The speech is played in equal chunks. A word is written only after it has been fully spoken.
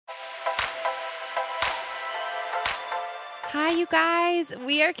Hi, you guys.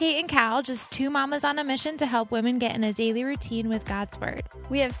 We are Kate and Cal, just two mamas on a mission to help women get in a daily routine with God's Word.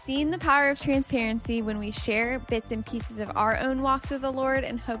 We have seen the power of transparency when we share bits and pieces of our own walks with the Lord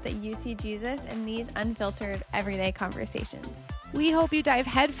and hope that you see Jesus in these unfiltered, everyday conversations. We hope you dive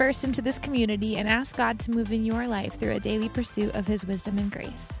headfirst into this community and ask God to move in your life through a daily pursuit of His wisdom and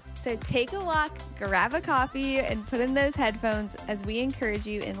grace. So take a walk, grab a coffee, and put in those headphones as we encourage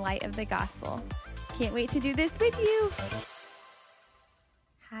you in light of the gospel. Can't wait to do this with you.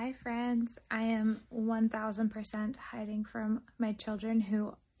 Hi, friends. I am 1000% hiding from my children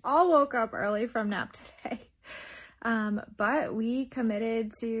who all woke up early from nap today. But we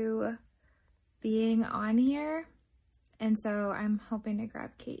committed to being on here, and so I'm hoping to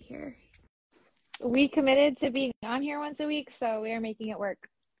grab Kate here. We committed to being on here once a week, so we are making it work.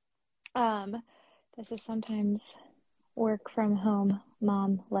 This is sometimes work from home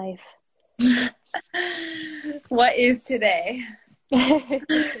mom life. What is today?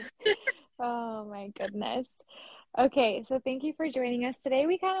 Oh my goodness. Okay, so thank you for joining us today.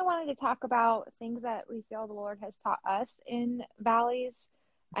 We kind of wanted to talk about things that we feel the Lord has taught us in valleys.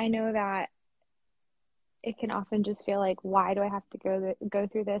 I know that it can often just feel like, why do I have to go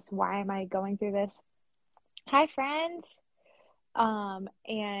through this? Why am I going through this? Hi, friends.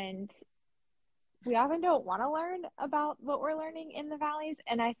 And we often don't want to learn about what we're learning in the valleys,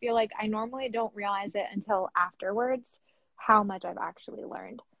 and I feel like I normally don't realize it until afterwards how much I've actually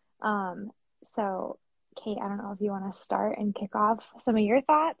learned. So Kate, I don't know if you want to start and kick off some of your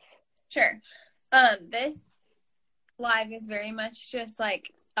thoughts. Sure. This live is very much just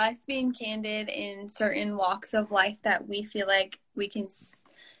like us being candid in certain walks of life that we feel like we can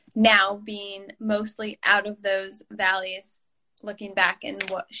now, being mostly out of those valleys, looking back and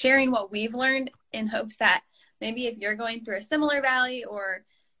sharing what we've learned in hopes that maybe if you're going through a similar valley or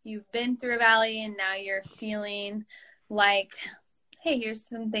you've been through a valley and now you're feeling like, hey, here's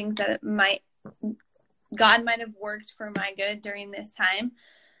some things that God might have worked for my good during this time.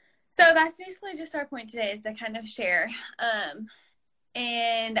 So that's basically just our point today, is to kind of share.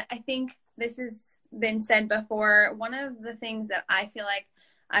 And I think this has been said before. One of the things that I feel like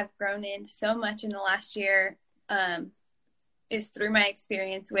I've grown in so much in the last year is through my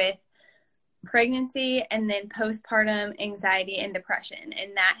experience with pregnancy and then postpartum anxiety and depression.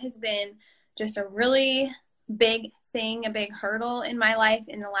 And that has been just a really big thing, a big hurdle in my life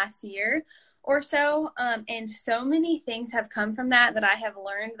in the last year or so. And so many things have come from that I have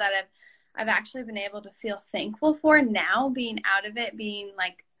learned that I've actually been able to feel thankful for now, being out of it, being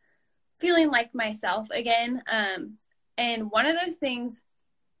like feeling like myself again. And one of those things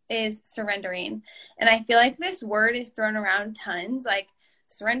is surrendering. And I feel like this word is thrown around tons, like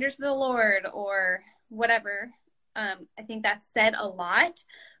surrender to the Lord or whatever. I think that's said a lot,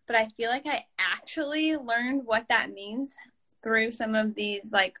 but I feel like I actually learned what that means through some of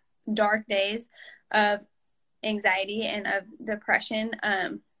these like dark days of anxiety and of depression,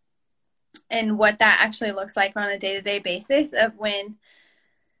 and what that actually looks like on a day-to-day basis of when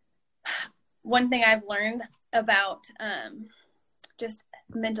one thing I've learned about just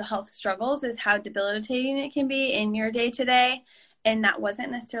mental health struggles is how debilitating it can be in your day-to-day. And that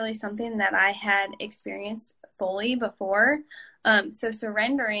wasn't necessarily something that I had experienced fully before. So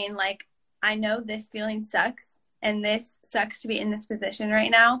surrendering, like, I know this feeling sucks and this sucks to be in this position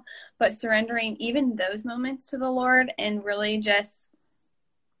right now, but surrendering even those moments to the Lord and really just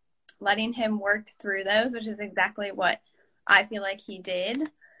letting Him work through those, which is exactly what I feel like He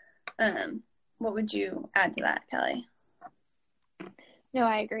did. What would you add to that, Kelly? No,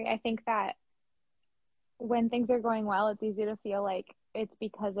 I agree. I think that when things are going well, it's easy to feel like it's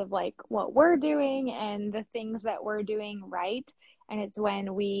because of like what we're doing and the things that we're doing right. And it's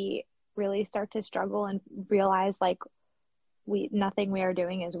when we really start to struggle and realize like nothing we are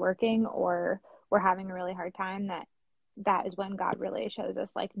doing is working, or we're having a really hard time, that is when God really shows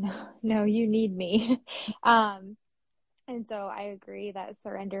us like, no, you need me. And so I agree that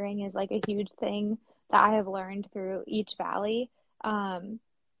surrendering is like a huge thing that I have learned through each valley. And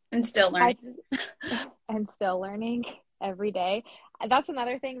still learning. And still learning every day. That's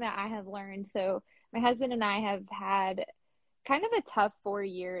another thing that I have learned. So my husband and I have had kind of a tough 4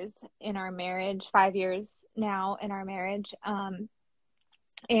 years in our marriage, 5 years now in our marriage.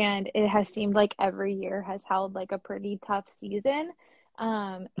 And it has seemed like every year has held like a pretty tough season.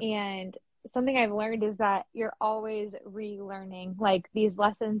 And something I've learned is that you're always relearning, like these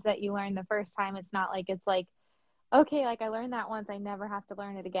lessons that you learned the first time. It's not like, it's like, okay, like I learned that once, I never have to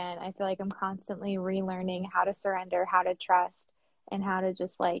learn it again. I feel like I'm constantly relearning how to surrender, how to trust, and how to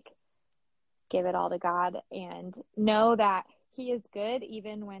just like give it all to God and know that He is good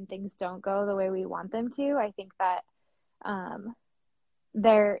even when things don't go the way we want them to. I think that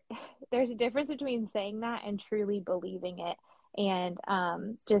there's a difference between saying that and truly believing it, and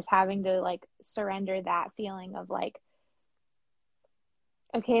just having to like surrender that feeling of like,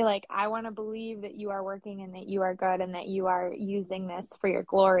 okay, like I want to believe that you are working and that you are good and that you are using this for your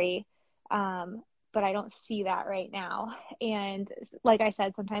glory. But I don't see that right now. And like I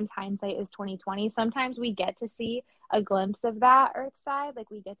said, sometimes hindsight is 2020. Sometimes we get to see a glimpse of that earth side. Like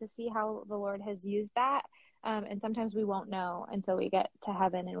we get to see how the Lord has used that. And sometimes we won't know until we get to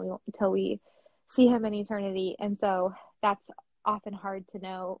heaven and until we see him in eternity. And so that's often hard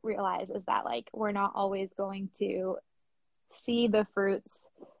to realize is that like, we're not always going to see the fruits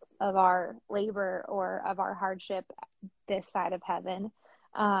of our labor or of our hardship this side of heaven.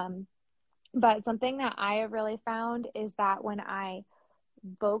 But something that I have really found is that when I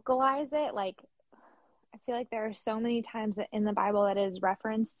vocalize it, like I feel like there are so many times that in the Bible that is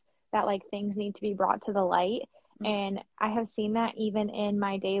referenced that like things need to be brought to the light. And I have seen that even in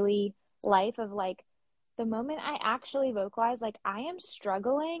my daily life of like the moment I actually vocalize, like I am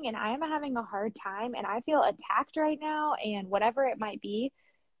struggling and I am having a hard time and I feel attacked right now and whatever it might be,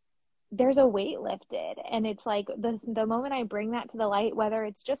 there's a weight lifted. And it's like the moment I bring that to the light, whether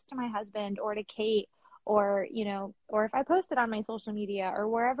it's just to my husband or to Kate or, you know, or if I post it on my social media or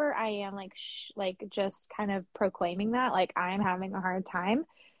wherever I am, like, just kind of proclaiming that, like I am having a hard time.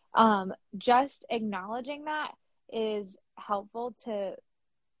 Just acknowledging that is helpful to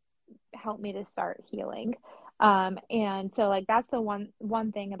help me to start healing. And so like, that's the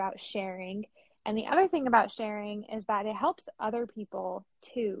one thing about sharing. And the other thing about sharing is that it helps other people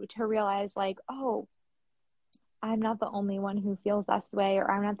too, to realize like, oh, I'm not the only one who feels this way, or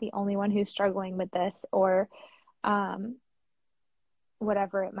I'm not the only one who's struggling with this, or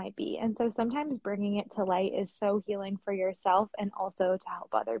whatever it might be. And so sometimes bringing it to light is so healing for yourself and also to help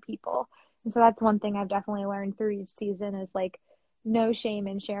other people. And so that's one thing I've definitely learned through each season is like no shame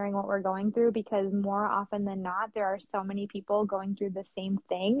in sharing what we're going through, because more often than not, there are so many people going through the same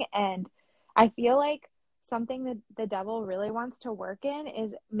thing. And I feel like something that the devil really wants to work in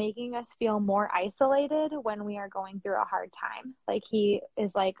is making us feel more isolated when we are going through a hard time. Like he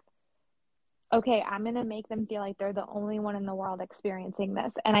is like, okay, I'm going to make them feel like they're the only one in the world experiencing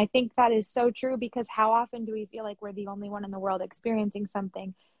this. And I think that is so true, because how often do we feel like we're the only one in the world experiencing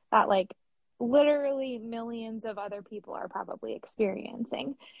something that like literally millions of other people are probably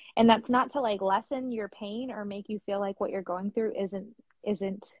experiencing? And that's not to like lessen your pain or make you feel like what you're going through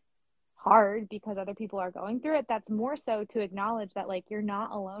isn't hard because other people are going through it. That's more so to acknowledge that like you're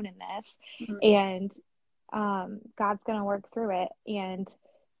not alone in this. And God's going to work through it. And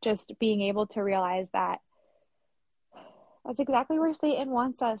just being able to realize that that's exactly where Satan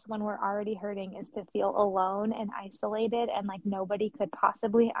wants us when we're already hurting, is to feel alone and isolated and like nobody could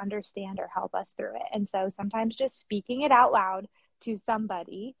possibly understand or help us through it. And so sometimes just speaking it out loud to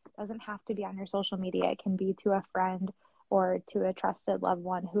somebody, doesn't have to be on your social media, it can be to a friend or to a trusted loved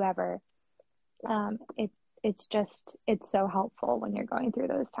one, whoever. It's so helpful when you're going through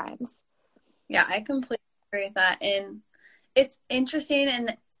those times. Yeah, I completely agree with that. And it's interesting,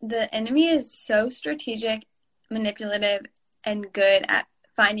 and the enemy is so strategic, manipulative, and good at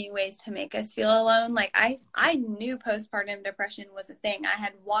finding ways to make us feel alone. Like I knew postpartum depression was a thing. I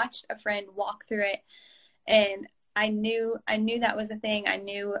had watched a friend walk through it, and I knew that was a thing. I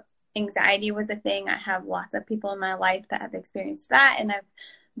knew anxiety was a thing. I have lots of people in my life that have experienced that, and I've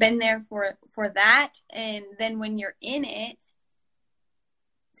been there for that. And then when you're in it,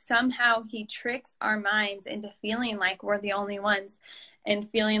 somehow he tricks our minds into feeling like we're the only ones,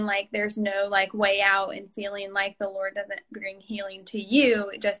 and feeling like there's no like way out, and feeling like the Lord doesn't bring healing to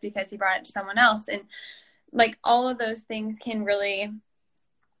you just because he brought it to someone else. And like all of those things can really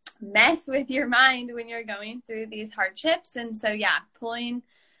mess with your mind when you're going through these hardships. And so, yeah,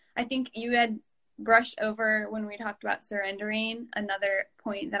 I think you had brushed over when we talked about surrendering, another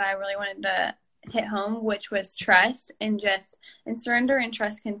point that I really wanted to hit home, which was trust. And surrender and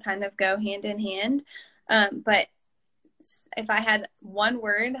trust can kind of go hand in hand. But if I had one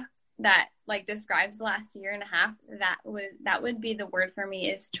word that like describes the last year and a half, that would be the word for me,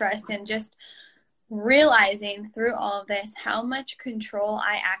 is trust. And just realizing through all of this how much control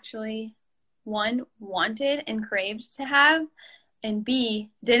I actually, one, wanted and craved to have, and B,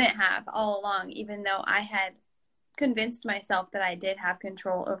 didn't have all along, even though I had convinced myself that I did have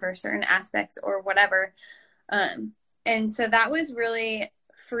control over certain aspects or whatever. And so that was really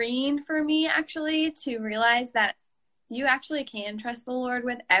freeing for me, actually, to realize that you actually can trust the Lord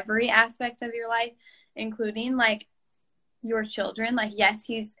with every aspect of your life, including like your children. Like, yes,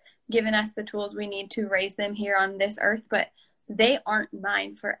 he's given us the tools we need to raise them here on this earth, but they aren't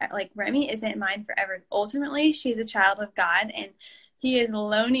mine for, like, Remy isn't mine forever. Ultimately, she's a child of God, and he is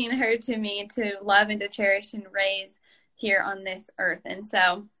loaning her to me to love and to cherish and raise here on this earth. And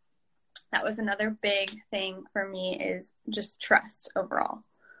so that was another big thing for me, is just trust overall.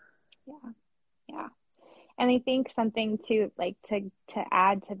 Yeah. Yeah. And I think something to like to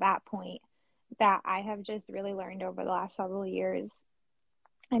add to that point that I have just really learned over the last several years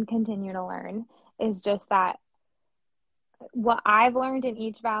and continue to learn is just that what I've learned in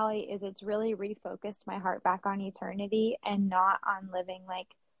each valley is it's really refocused my heart back on eternity and not on living like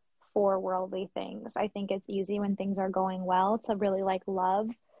for worldly things. I think it's easy when things are going well to really like love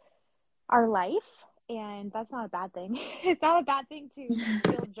our life, and that's not a bad thing. It's not a bad thing to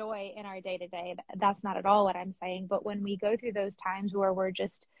feel joy in our day to day. That's not at all what I'm saying. But when we go through those times where we're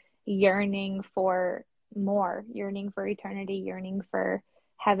just yearning for more, yearning for eternity, yearning for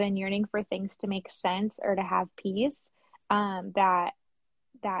heaven, yearning for things to make sense or to have peace, that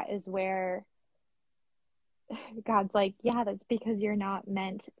is where God's like, yeah, that's because you're not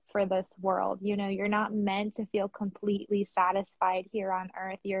meant for this world. You know, you're not meant to feel completely satisfied here on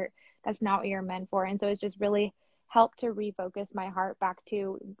earth. That's not what you're meant for. And so it's just really helped to refocus my heart back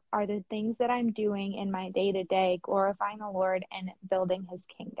to, are the things that I'm doing in my day to day glorifying the Lord and building his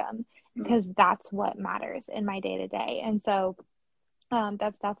kingdom? Because that's what matters in my day to day. And so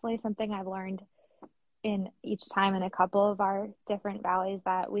that's definitely something I've learned in each time in a couple of our different valleys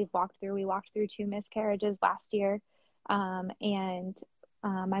that we've walked through. We walked through 2 miscarriages last year. And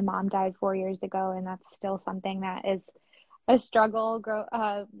my mom died 4 years ago, and that's still something that is a struggle.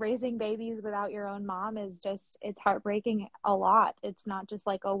 Raising babies without your own mom is just, it's heartbreaking a lot. It's not just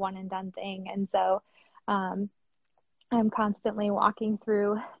like a one and done thing. And so I'm constantly walking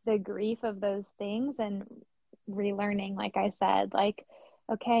through the grief of those things and relearning, like I said, like,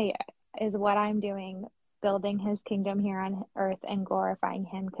 okay, is what I'm doing building his kingdom here on earth and glorifying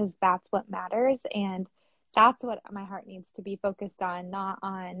him? Because that's what matters. And that's what my heart needs to be focused on, not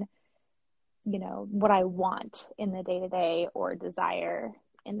on, you know, what I want in the day to day or desire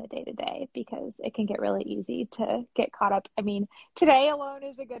in the day to day, because it can get really easy to get caught up. I mean, today alone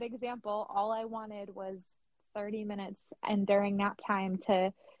is a good example. All I wanted was 30 minutes and during nap time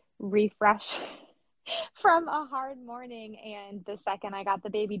to refresh from a hard morning. And the second I got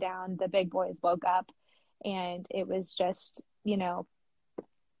the baby down, the big boys woke up, and it was just, you know,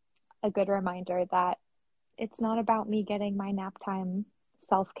 a good reminder that it's not about me getting my nap time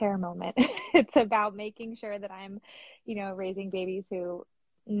self-care moment. It's about making sure that I'm, you know, raising babies who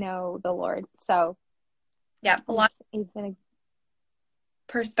know the Lord. So yeah, a lot of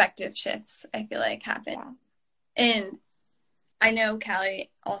perspective shifts, I feel like, happen. Yeah. And I know Callie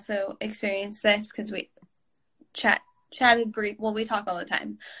also experienced this because we chatted brief. Well, we talk all the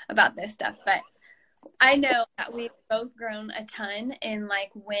time about this stuff, but I know that we've both grown a ton in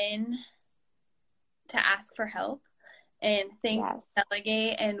like when to ask for help and things to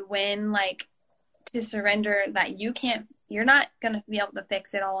delegate, and when like to surrender that you're not going to be able to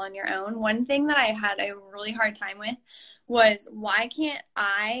fix it all on your own. One thing that I had a really hard time with was, why can't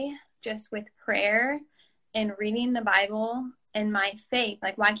I just with prayer and reading the Bible and my faith,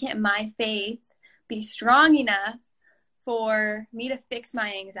 like why can't my faith be strong enough for me to fix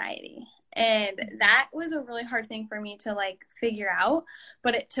my anxiety? And that was a really hard thing for me to like figure out,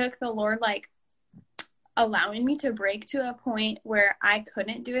 but it took the Lord like allowing me to break to a point where I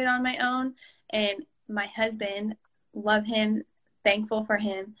couldn't do it on my own. And my husband, love him, thankful for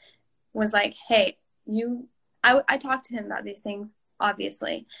him, was like, hey, I talked to him about these things,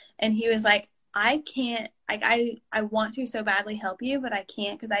 obviously. And he was like, I can't, like, I want to so badly help you, but I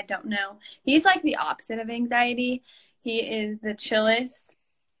can't because I don't know. He's like the opposite of anxiety. He is the chillest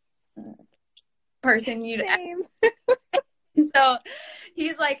person you'd ever. And so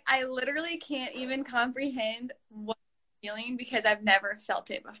he's like, I literally can't even comprehend what I'm feeling because I've never felt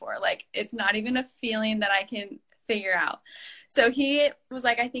it before. Like, it's not even a feeling that I can figure out. So he was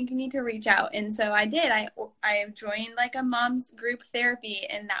like, I think you need to reach out. And so I did. I joined like a mom's group therapy,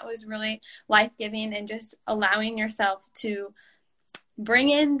 and that was really life-giving, and just allowing yourself to bring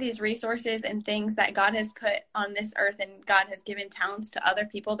in these resources and things that God has put on this earth, and God has given talents to other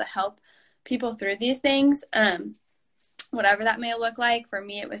people to help people through these things. Whatever that may look like. For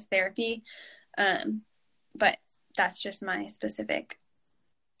me, it was therapy. But that's just my specific.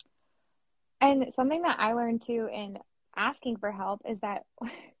 And something that I learned too in asking for help is that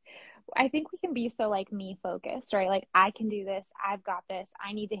I think we can be so like me focused, right? Like, I can do this. I've got this.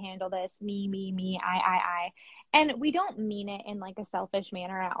 I need to handle this. Me, I. And we don't mean it in like a selfish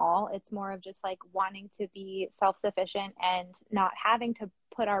manner at all. It's more of just like wanting to be self-sufficient and not having to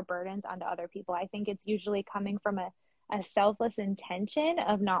put our burdens onto other people. I think it's usually coming from a a selfless intention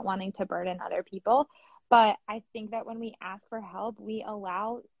of not wanting to burden other people. But I think that when we ask for help, we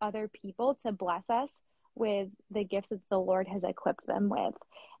allow other people to bless us with the gifts that the Lord has equipped them with.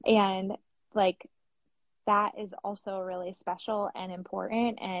 And like, that is also really special and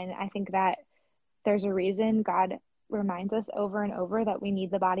important. And I think that there's a reason God reminds us over and over that we need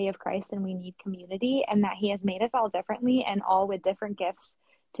the body of Christ and we need community, and that he has made us all differently and all with different gifts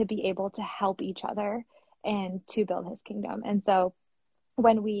to be able to help each other and to build his kingdom. And so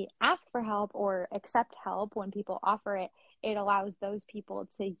when we ask for help or accept help, when people offer it, it allows those people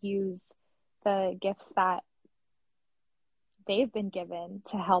to use the gifts that they've been given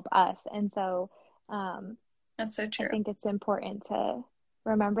to help us. And so that's so true. I think it's important to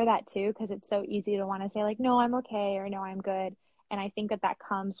remember that too, because it's so easy to want to say like, no, I'm okay, or no, I'm good. And I think that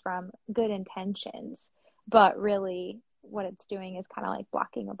comes from good intentions, but really what it's doing is kind of like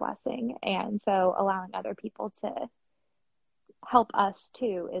blocking a blessing. And so allowing other people to help us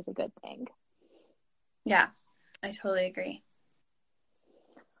too is a good thing. Yeah, I totally agree.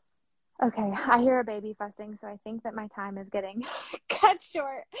 Okay, I hear a baby fussing, so I think that my time is getting cut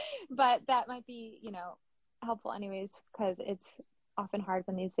short, but that might be, helpful anyways, because it's often hard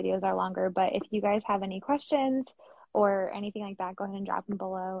when these videos are longer. But if you guys have any questions or anything like that, go ahead and drop them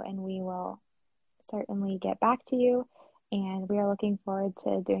below and we will certainly get back to you. And we are looking forward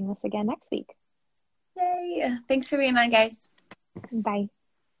to doing this again next week. Yay! Thanks for being on, guys. Bye.